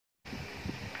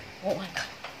Oh my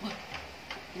god.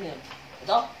 Yan.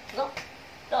 Ito.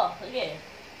 Sige.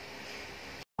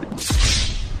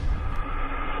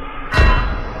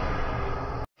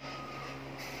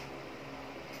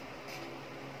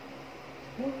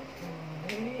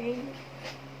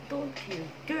 Don't you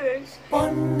girls.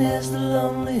 One is the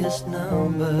loneliest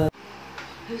number.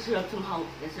 Let's rub some house.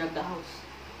 Let's rub the house.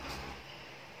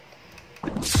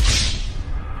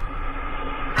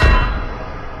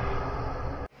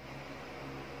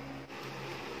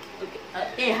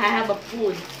 Okay, I have a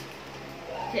food.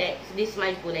 Okay, so this is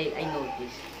my food. I know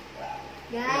this.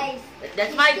 Guys,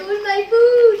 That's my stole my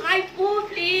food. My food,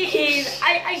 please.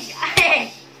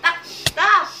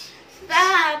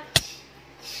 Stop.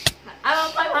 I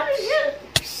want 500 here.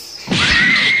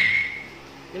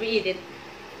 Let me eat it.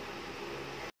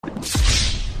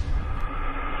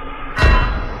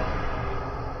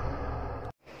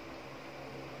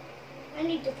 I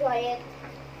need to try it.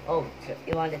 Oh, so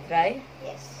you want to try?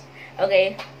 Yes.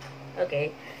 Okay.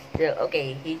 So,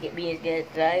 okay, me is gonna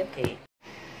try. Okay.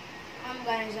 I'm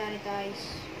gonna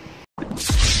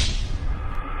sanitize.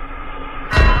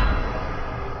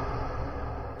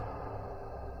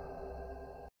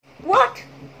 What?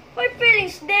 My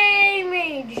feelings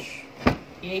damaged.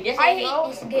 You just I say hate no?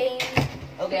 this game.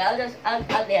 Okay, I'll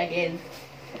play again.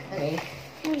 Okay.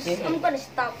 I'm gonna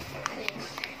stop.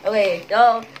 Okay,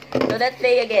 so let's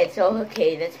play again. So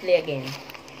okay, let's play again.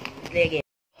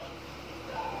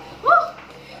 Woo!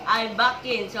 I'm back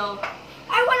in. So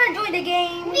I wanna join the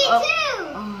game. Me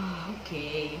too. oh,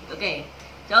 okay.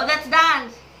 So let's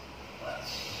dance.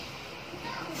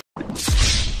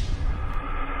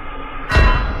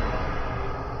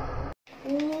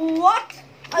 What?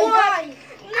 I died.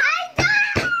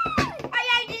 I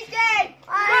hate this game.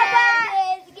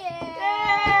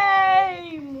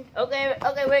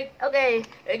 Okay, wait. Okay,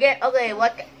 again. Okay,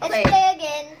 what? Let's Okay. play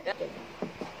again.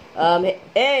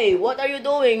 Hey, what are you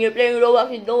doing? You're playing Roblox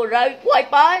with no right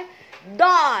Wi-Fi?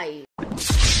 Die!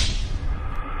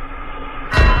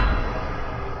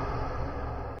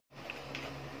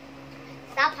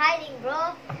 Stop hiding,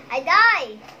 bro. I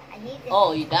die. I hate this.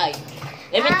 Oh, you died.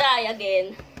 Let me try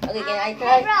again. Okay, can I Hey,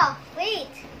 try? bro, wait.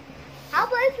 How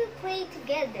about if we play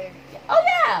together? Oh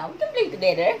yeah, we can play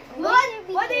together.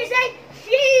 What do you say?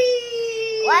 She.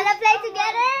 Wanna play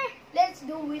together? Let's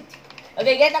do it.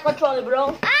 Okay, get the controller,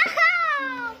 bro.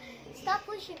 Ow! Stop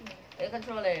pushing me. Get the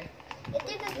controller. It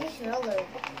is a controller.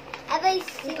 Have I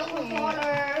seen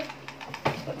controller?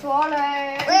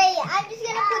 Controller. Wait, I'm just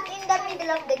gonna put in the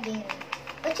middle of the game.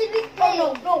 What should we play?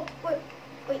 No.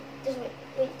 Wait. Just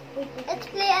wait. Let's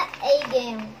play a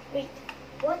game. Wait.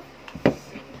 What?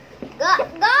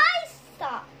 Guys,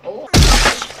 stop. Oh.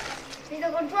 Need the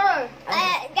controller.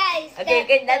 Guys. Okay,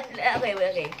 okay. Let's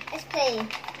play.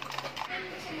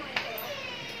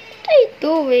 What are you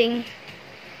doing?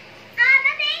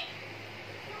 Nothing.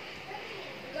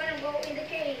 We're gonna go in the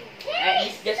cave.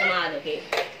 It's just a man, okay?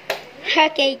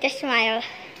 Okay, just smile.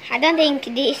 I don't think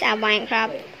this is a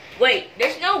Minecraft. Wait,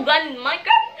 there's no gun in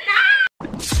Minecraft?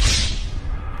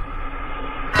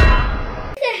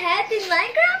 Is there a hat in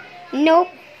Minecraft? Nope.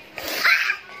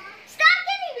 Stop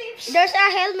getting me. There's a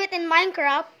helmet in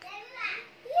Minecraft.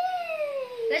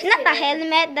 Yay. It's not a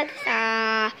helmet,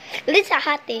 that's a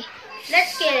hat. Eh.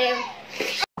 Let's kill him.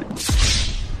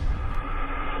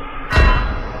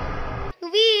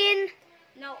 Win!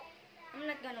 No, I'm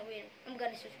not gonna win. I'm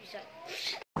gonna suicide.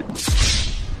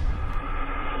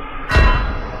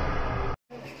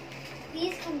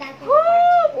 Please come back.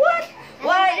 What?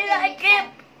 Why did I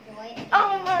keep?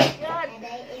 Oh my god.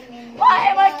 Why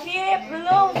am I keep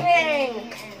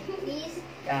losing? Please,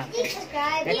 Yeah. please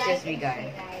subscribe. Let's just be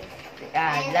guys.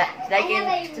 Like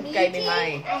and subscribe in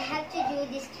my. I have to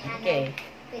do this channel. Okay.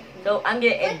 quickly. So I'm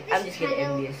just gonna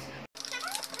end this.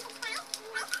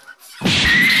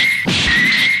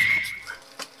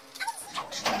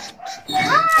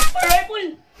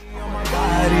 Rifle!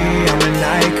 I'm an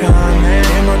icon,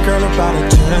 man. My girl about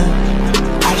a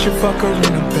 10. I should fuck her in the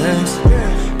Benz.